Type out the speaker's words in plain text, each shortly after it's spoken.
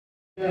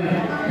You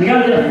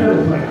gotta get a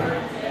fiddle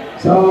player.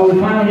 So we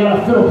finally got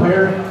a fiddle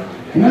player,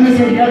 and then they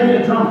said you gotta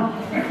get a drummer.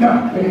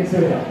 No, they didn't say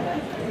that.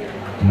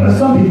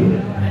 Some people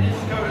did. I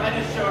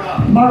just showed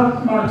up.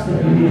 Mark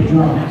said we need a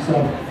drummer, so.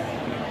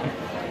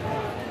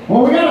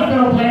 Well, we got a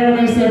fiddle player,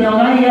 and they said, no,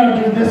 now you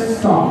gotta do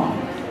this song.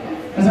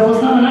 I said, well,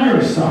 it's not an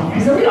Irish song. He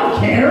said, we don't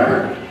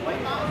care.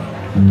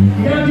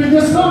 You gotta do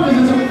this song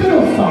because it's a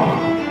fiddle song.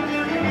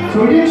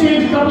 So we did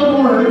change a couple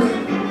of words,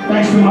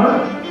 thanks to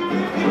Mark.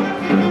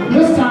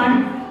 This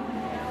time,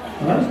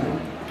 well, that was good.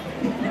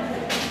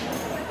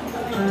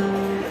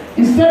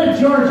 Instead of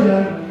Georgia,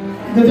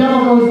 the devil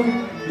goes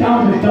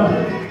down to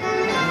Dublin.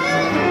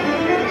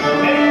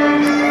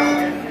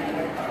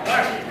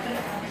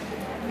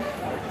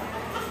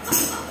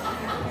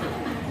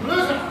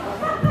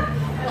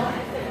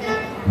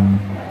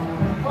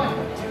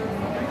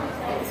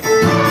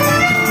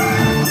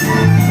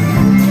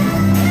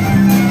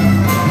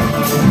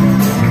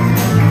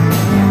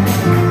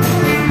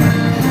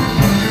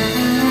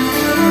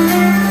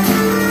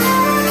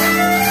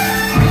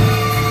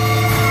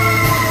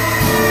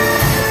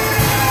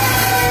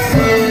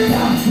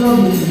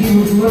 He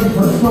was looking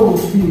for a soul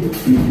steal.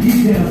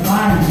 He's in a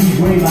bind, he's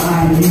way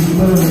behind, and he's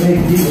willing to make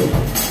a deal.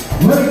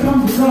 When he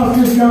comes across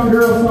this young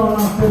girl sawing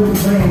on a fiddle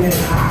playing it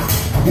high,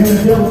 and the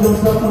devil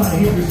jumps up on a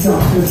hickory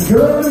stump. Says,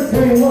 girl, let me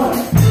tell you what, I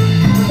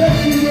bet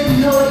you didn't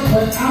know it,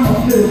 but I'm a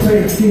fiddle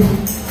player too.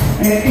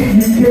 And if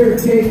you care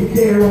to take the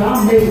care, well,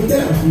 I'll make a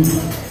bet with you.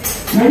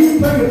 Now you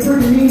play a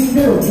pretty mean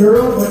fiddle,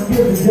 girl, but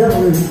give the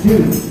devil his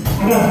due.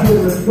 I got a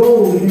fiddle of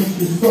gold against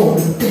your soul,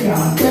 and think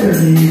I'm better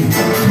than you.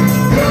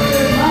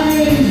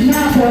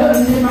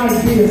 And it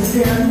might be a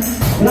sin,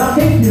 but I'll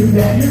take you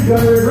bet you're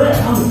gonna regret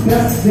I'm the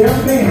best there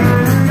been. I'm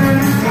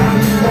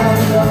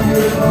driving up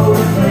your boat,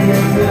 playing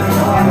with my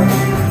heart.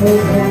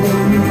 Those old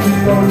you can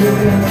go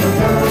living for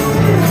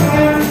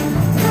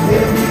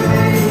everything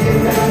in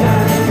that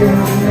time to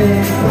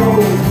make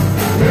gold.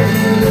 If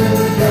you lose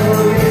the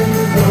devil, if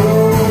you go.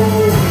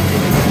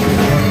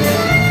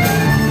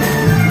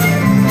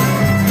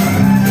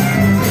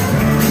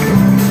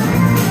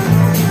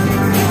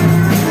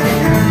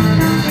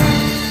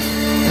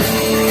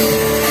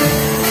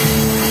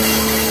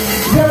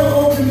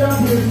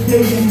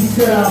 He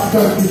said I'll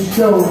start this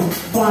show and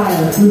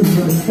fire through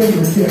from his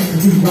fingertips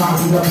as he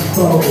rocks up the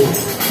bow.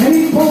 And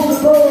he pulled the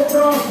bow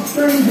across the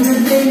strings and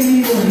it made an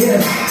evil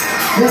hiss.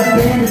 That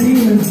band of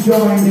demons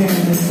joined in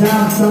and it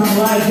sounded something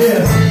like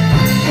this.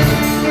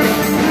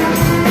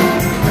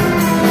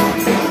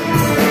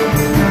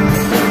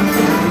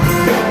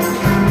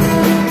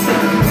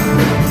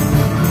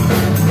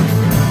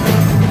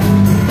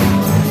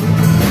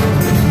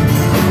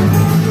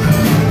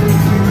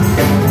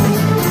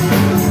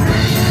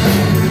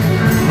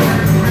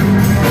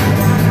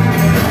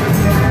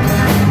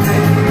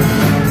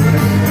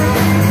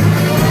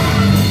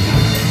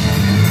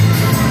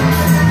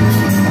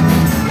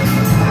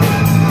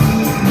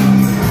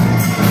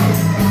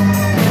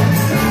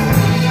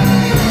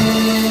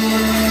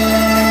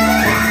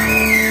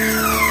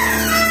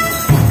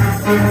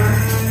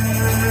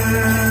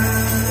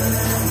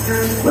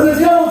 When the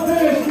devil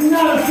finished, you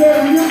know,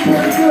 said, you're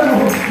pretty good.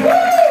 Woo!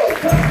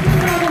 Let's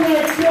get on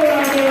that show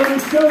out there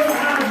and show you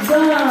how it's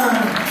done.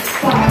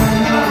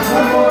 Firing out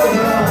the boys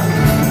run.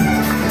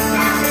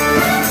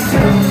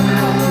 Turning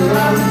out the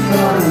rising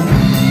sun.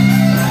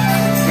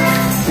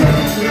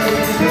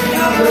 Taking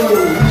out the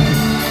road.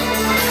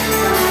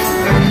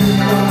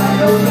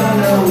 I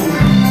know.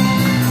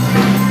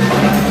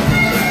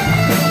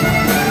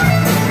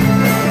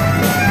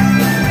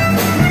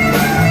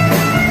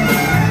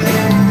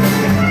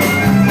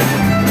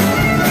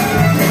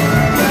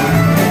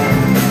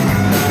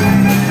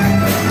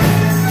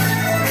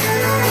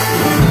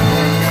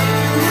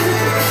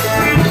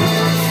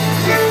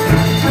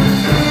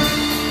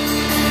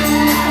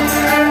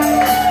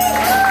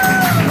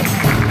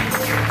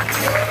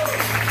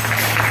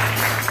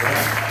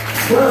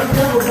 Well, the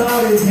devil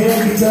bowed his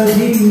head because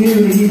he knew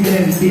that he'd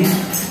been beat.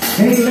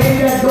 And he laid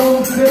that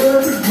golden fiddle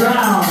at the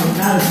ground and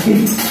not his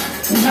feet.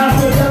 And now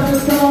said, devil,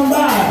 just come on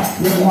by.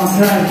 You don't want to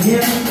try it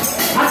again?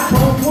 I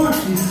told you once,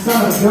 you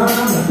son of a gun,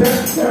 I'm the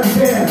best there ever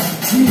been.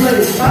 You ready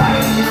to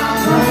fight?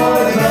 Come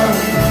on,